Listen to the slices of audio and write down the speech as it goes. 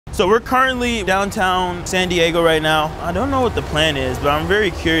So we're currently downtown San Diego right now. I don't know what the plan is, but I'm very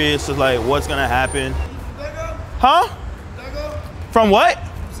curious of like what's gonna happen. Huh? From what?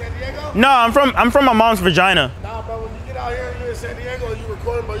 San Diego? No, I'm from my mom's vagina. Nah, bro, when you get out here and you're in San Diego and you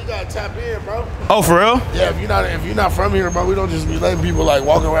recording, bro, you gotta tap in, bro. Oh, for real? Yeah, if you're not from here, bro, we don't just be letting people like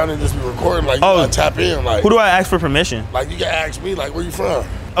walk around and just be recording. Like, you gotta tap in. Like, who do I ask for permission? Like, you can ask me, like, where you from?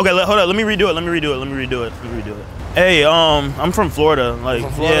 Okay, hold on. Let me redo it. Hey, I'm from Florida. Like,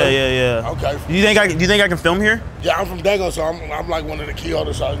 from Florida? Yeah. Okay. Do you think I can film here? Yeah, I'm from Dago, so I'm like one of the key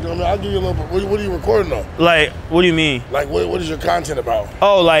artists. You know what I mean? I'll give you a little. What are you recording though? Like, what do you mean? Like, what is your content about?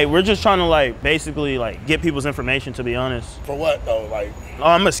 Oh, like we're just trying to like basically like get people's information. To be honest. For what though? Like. Oh,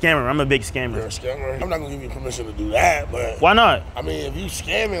 I'm a scammer. I'm a big scammer. You're a scammer? I'm not gonna give you permission to do that, but. Why not? I mean, if you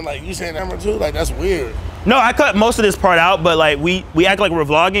scamming, like you saying camera too, like that's weird. No, I cut most of this part out, but like we act like we're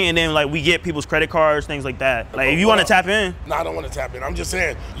vlogging and then like we get people's credit cards, things like that. Like if you want to tap in. No, I don't want to tap in. I'm just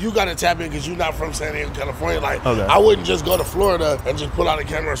saying you gotta tap in because you're not from San Diego, California. Like okay. I wouldn't just go to Florida and just pull out a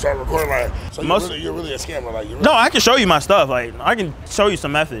camera and start recording. Like so you're really a scammer. Like no, I can show you my stuff. Like I can show you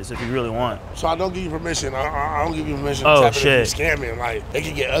some methods if you really want. So I don't give you permission. I don't give you permission to tap in if you're scamming. Like it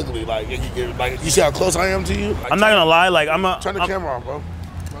can get ugly. Like it can get like you see how close I am to you. Like, I'm not gonna lie. Like turn the camera off, bro.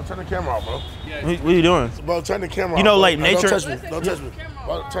 Turn the camera off, bro. What are you doing? Bro, turn the camera off. You know, bro. like nature. Don't touch me. Don't touch me.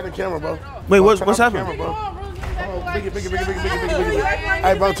 Bro, turn the camera, bro. Wait, what's happening? Camera, bro.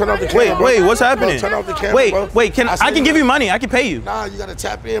 Hey, bro, turn off the camera. Wait, what's happening? Bro, turn off the camera, bro. Wait, I can give you money. I can pay you. Nah, you gotta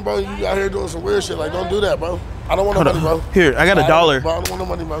tap in, bro. You out here doing some weird shit. Like, don't do that, bro. I don't want no money, bro. Here, I got $1. Bro, I don't want no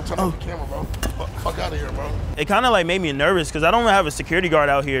money, bro. Turn off the camera, bro. Fuck out of here, bro. It kind of like made me nervous because I don't have a security guard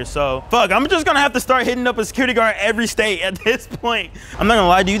out here. So fuck, I'm just gonna have to start hitting up a security guard every state at this point. I'm not gonna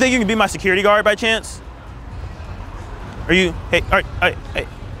lie. Do you think you can be my security guard by chance? Are you? Hey, all right,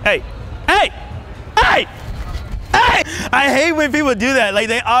 hey. I hate when people do that. Like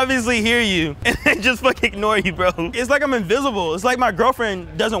they obviously hear you and they just fucking ignore you, bro. It's like I'm invisible. It's like my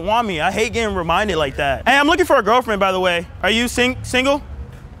girlfriend doesn't want me. I hate getting reminded like that. Hey, I'm looking for a girlfriend, by the way. Are you single?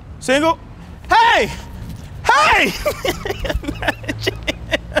 Single? Hey!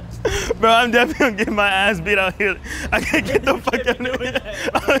 Bro, I'm definitely gonna get my ass beat out here. I gotta get the fuck out of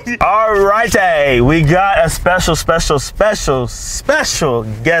here. Alrighty, we got a special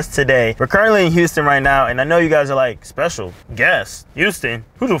guest today. We're currently in Houston right now, and I know you guys are like, special guest? Houston?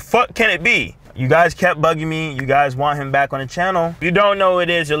 Who the fuck can it be? You guys kept bugging me. You guys want him back on the channel. If you don't know who it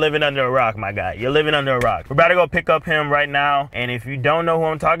is, you're living under a rock, my guy. You're living under a rock. We're about to go pick up him right now, and if you don't know who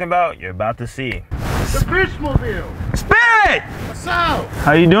I'm talking about, you're about to see. The Bitchmobile. Spirit! What's up?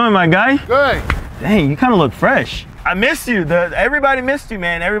 How you doing, my guy? Good. Dang, you kind of look fresh. I missed you. Everybody missed you,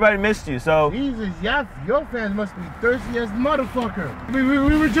 man. Everybody missed you. So Jesus, your fans must be thirsty as motherfucker.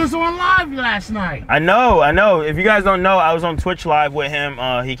 We were just on live last night. I know. If you guys don't know, I was on Twitch live with him.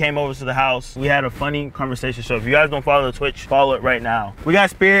 He came over to the house. We had a funny conversation. So if you guys don't follow the Twitch, follow it right now. We got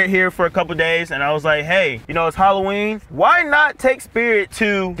Spirit here for a couple days, and I was like, hey, you know, it's Halloween. Why not take Spirit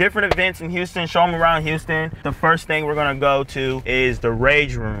to different events in Houston, show him around Houston? The first thing we're gonna go to is the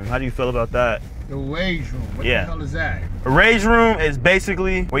Rage Room. How do you feel about that? The Rage Room. What the hell is that? A Rage Room is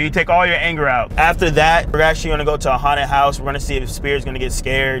basically where you take all your anger out. After that, we're actually gonna go to a haunted house. We're gonna see if Spirit's gonna get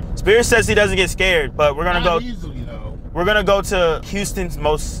scared. Spirit says he doesn't get scared, but we're gonna We're gonna go to Houston's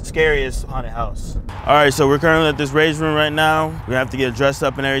most scariest haunted house. All right, so we're currently at this Rage Room right now. We have to get dressed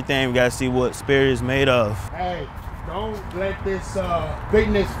up and everything. We gotta see what Spirit is made of. Hey. Don't let this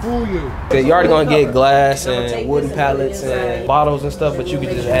bigness fool you. You're already gonna get glass and wooden pallets and bottles and stuff, but you can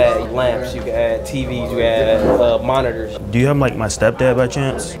just add lamps, you can add TVs, you can add monitors. Do you have like my stepdad by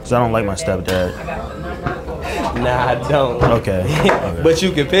chance? Because I don't like my stepdad. Nah, I don't. Okay. But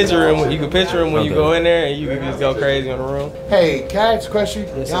you can picture him. You can picture him when you go in there, and you can just go crazy in the room. Hey, can I ask a question?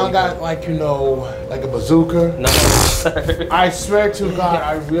 Y'all got like like a bazooka? No, sir. I swear to God,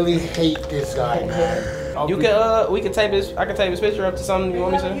 I really hate this guy, man. You can we can tape his. I can tape his picture up to something you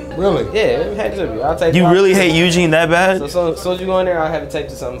want me to. Really? Yeah, let me hand it to you. I'll tape. You really hate Eugene that bad? So as soon as you go in there, I'll have it taped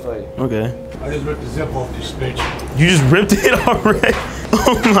to something for you. Okay. I just ripped the zip off this bitch. You just ripped it already?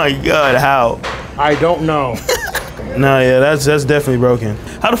 Oh my God, how? I don't know. Nah, yeah, that's definitely broken.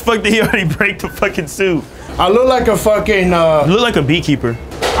 How the fuck did he already break the fucking suit? I look like a fucking You look like a beekeeper.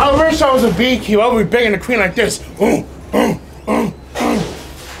 I wish I was a beekeeper. I would be banging the queen like this.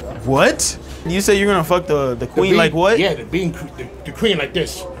 What? You say you're gonna fuck the queen like what? Yeah, the queen like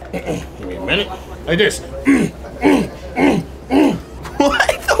this. Give me a minute. Like this. What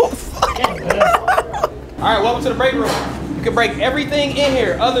the fuck? Alright, welcome to the break room. You can break everything in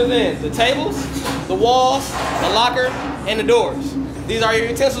here other than the tables, the walls, the locker, and the doors. These are your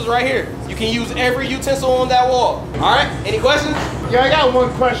utensils right here. You can use every utensil on that wall. Alright, any questions? Yeah, I got one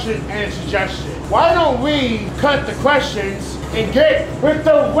question and a suggestion. Why don't we cut the questions and get with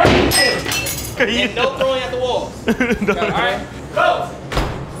the weapons? And no throwing at the walls. Alright, go!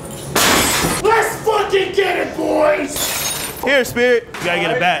 Let's fucking get it, boys! Here, Spirit. You gotta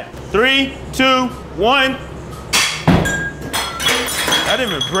get a bat. 3, 2, 1. That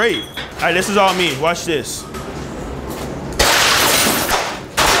didn't even break. All right, this is all me. Watch this.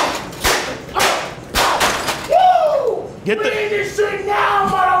 Woo! Get we the- in this shit now,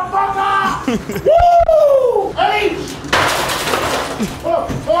 motherfucker! Woo! Hey!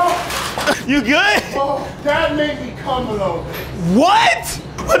 You good? Oh, that made me come a little bit. What?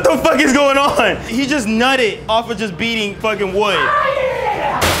 What the fuck is going on? He just nutted off of just beating fucking wood. Ah,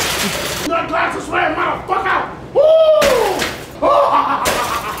 yeah! You got glasses wearing, motherfucker! Woo!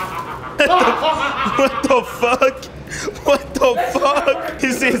 What the fuck? What the fuck?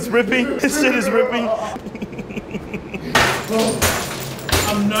 His shit is ripping. His shit is ripping.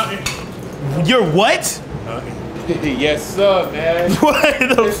 I'm nutting. You're what? Yes, sir, man. What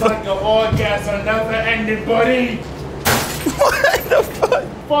the It's fuck? like the orgasm never ended, buddy. What the fuck?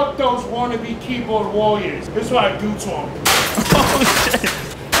 Fuck those wannabe keyboard warriors. This is what I do to them. Oh shit.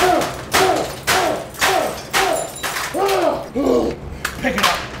 Pick it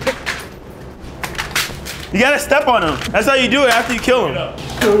up. You gotta step on him. That's how you do it after you kill him.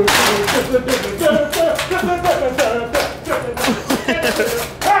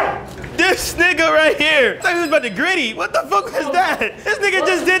 This nigga right here. I thought he was about to gritty. What the fuck was that? This nigga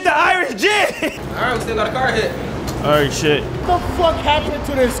just did the Irish jig. Alright, we still got a car hit. Alright, shit. What the fuck happened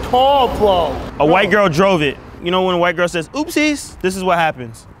to this car, bro? A white girl drove it. You know when a white girl says, oopsies? This is what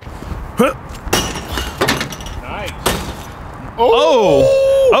happens. Huh. Nice.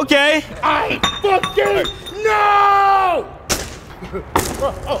 Oh, okay. I fucking no!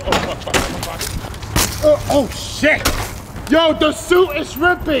 Oh shit! Yo, the suit is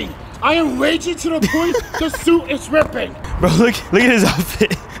ripping. I am raging to the point the suit is ripping. Bro, look at his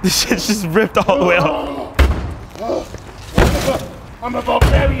outfit. This shit's just ripped all the way up. I'm a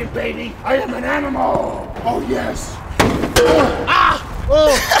barbarian, baby. I am an animal. Oh yes.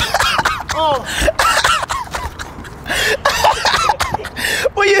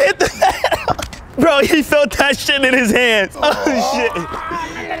 When you hit the bro, he felt that shit in his hands. Oh shit.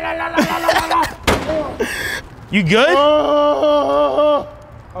 You good?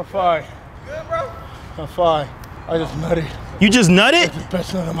 I'm fine. Good, bro? I'm fine. I just nutted. You just nutted?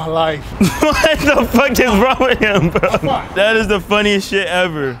 Best nut of my life. What the fuck is wrong with him, bro? That is the funniest shit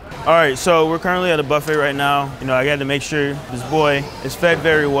ever. All right, so we're currently at a buffet right now. You know, I got to make sure this boy is fed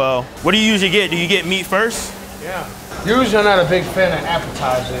very well. What do you usually get? Do you get meat first? Yeah. Usually I'm not a big fan of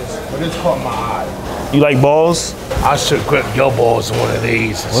appetizers, but this caught my eye. You like balls? I should grip your balls in one of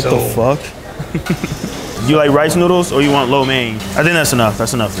these. What the fuck? You like rice noodles or you want lo mein? I think that's enough.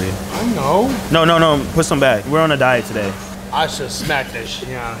 That's enough for you. I know. No. Put some back. We're on a diet today. I should smack that shit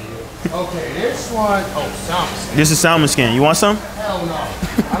out of you. Okay, this one. Oh, salmon skin. This is salmon skin. You want some? Hell no.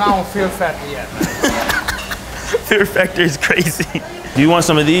 And I don't feel fatty yet, man. Fear factor is crazy. Do you want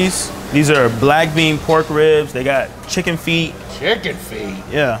some of these? These are black bean pork ribs. They got chicken feet. Chicken feet.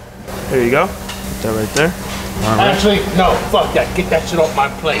 Yeah. There you go. Put that right there. All right. Actually, no. Fuck that. Get that shit off my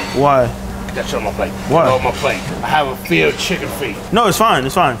plate. Why? Get that shit off my plate. Why? Get it off my plate. I have a fear of chicken feet. No, it's fine.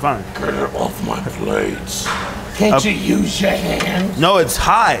 It's fine. Fine. Get it off my plates. Can't you use your hands? No, it's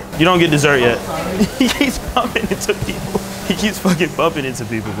hot. You don't get dessert yet. He keeps bumping into people. He keeps fucking bumping into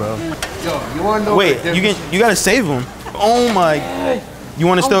people, bro. Yo, you wanna know? Wait, you gotta save him. Oh my. You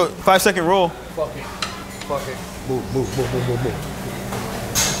want to still 5-second roll? Fuck it. Fuck it. Move.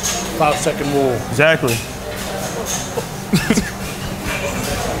 5-second rule. Exactly.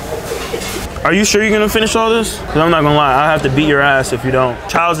 Are you sure you're gonna finish all this? Cause I'm not gonna lie, I have to beat your ass if you don't.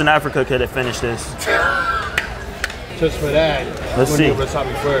 Childs in Africa could have finished this. Just for that. Let's see. Let's stop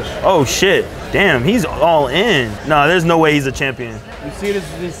me first. Oh shit, damn, he's all in. Nah, there's no way he's a champion. You see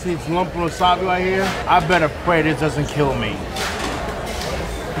this lump of wasabi right here? I better pray this doesn't kill me.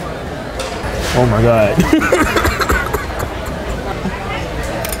 Oh my God.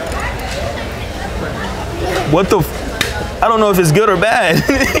 What the I don't know if it's good or bad.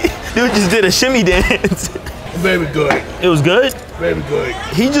 Dude just did a shimmy dance. Very good. It was good? Very good.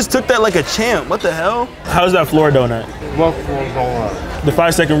 He just took that like a champ. What the hell? How's that floor donut? What was on? The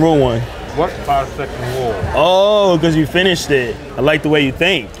 5-second rule one. What 5-second rule? Oh, because you finished it. I like the way you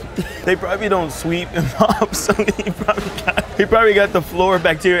think. They probably don't sweep and mop, so he probably got the floor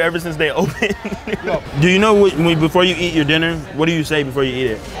bacteria ever since they opened. Do you know before you eat your dinner, what do you say before you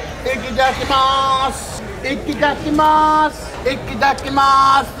eat it? Ikidakimasu! Ikidakimasu!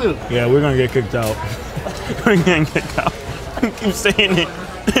 Ikidakimasu! Yeah, we're gonna get kicked out. We're gonna get kicked out. Keep saying it,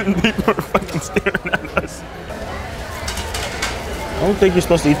 and people are fucking staring at us. I don't think you're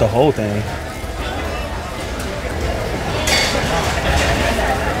supposed to eat the whole thing.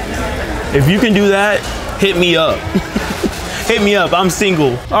 If you can do that, hit me up. Hit me up, I'm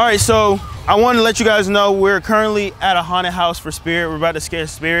single. All right, so I want to let you guys know we're currently at a haunted house for Spirit. We're about to scare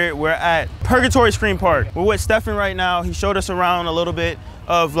Spirit. We're at Purgatory Scream Park. We're with Stefan right now. He showed us around a little bit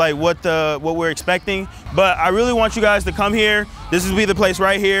of like what we're expecting, but I really want you guys to come here. This will be the place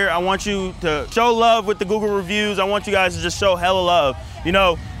right here. I want you to show love with the Google reviews. I want you guys to just show hella love. You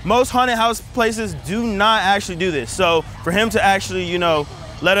know, most haunted house places do not actually do this. So for him to actually, you know,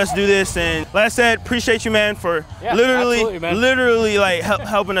 let us do this, and like I said, appreciate you, man, for literally like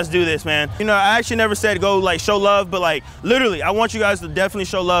helping us do this, man. You know, I actually never said go like show love, but like literally, I want you guys to definitely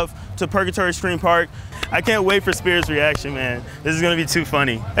show love to Purgatory Scream Park. I can't wait for Spirit's reaction, man. This is gonna be too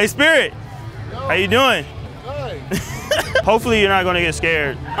funny. Hey, Spirit, how you doing? Good. Hopefully you're not gonna get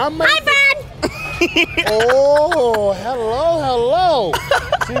scared. Hi, man. Oh, hello.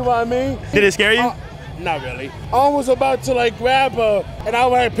 See what I mean? Did it scare you? Not really. I was about to like grab her and I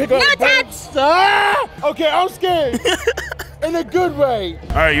went to pick up. Ah! Okay, I'm scared. In a good way.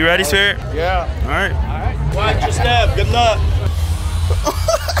 All right, you ready, Spirit? Yeah. All right. Watch your step. Good luck.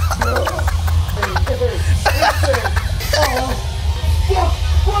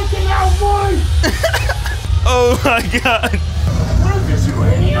 Fucking out, boy! Oh my God. What is this,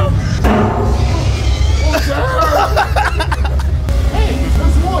 uranium? Hey,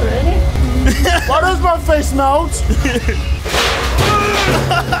 there's water in it. Why does my face melt?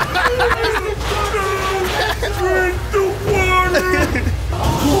 Drink the water!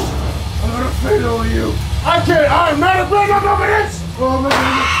 I'm gonna fail on you. I can't, I'm not afraid of this!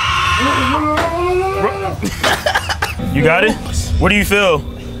 You got it? What do you feel?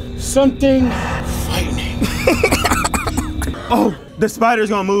 Something frightening. Oh, the spider's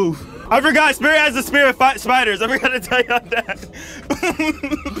gonna move. I forgot, Spirit has the spirit fight spiders. I forgot to tell you that.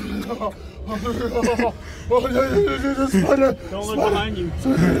 Don't look behind you.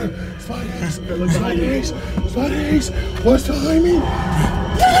 Spiders. What's behind me?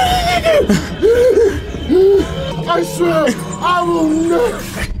 I swear, I will never.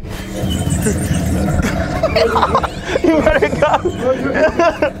 You better go.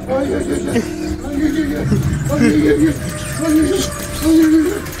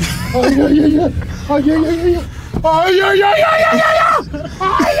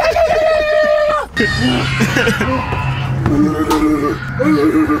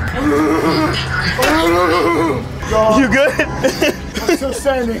 You good? I'm still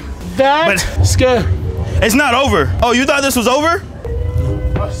standing. That's scary. It's not over. Oh, you thought this was over?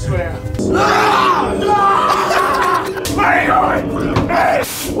 I swear.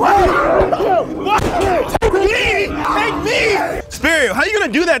 Take me! Spirit, how you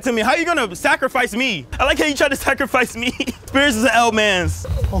gonna do that to me? How you gonna sacrifice me? I like how you tried to sacrifice me. Spirit is an L-man's.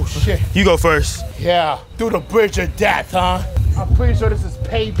 Oh shit. You go first. Yeah, through the bridge of death, huh? I'm pretty sure this is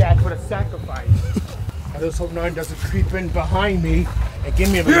payback for the sacrifice. I just hope no one doesn't creep in behind me and give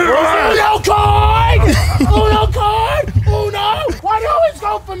me a little Uno card! Uno card! Uno! Why do you always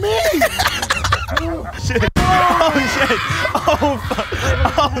go for me? Shit. Oh shit. Oh fuck.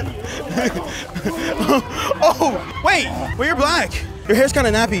 Oh, wait. Well, you're black. Your hair's kind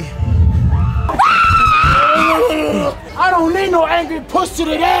of nappy. I don't need no angry pussy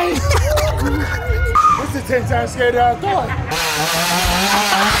today. This is 10 times scarier than I thought.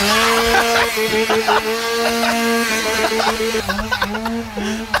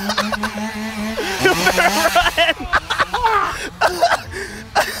 You better run.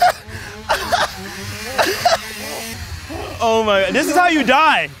 Oh my God, this is how you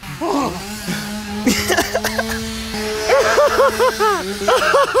die.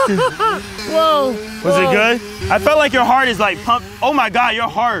 Whoa. Was it good? I felt like your heart is like pumped. Oh my God, your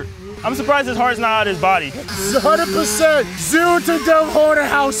heart. I'm surprised his heart's not out of his body. 100% 0 to the haunted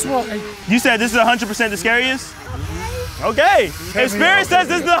house one. You said this is 100% the scariest? Okay. If Spirit says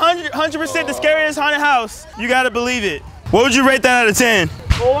this is the 100% the scariest haunted house, you gotta believe it. What would you rate that out of 10?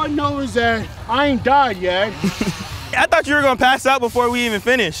 All I know is that I ain't died yet. I thought you were gonna pass out before we even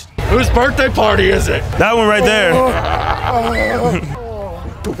finished. Whose birthday party is it? That one right there.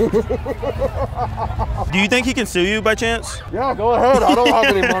 Do you think he can sue you by chance? Yeah, go ahead. I don't have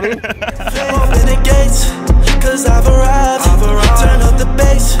any money. Open the gates, 'cause I've arrived. Turn up the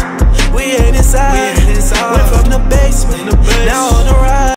bass. We ain't inside. We're from the basement. Now on the ride.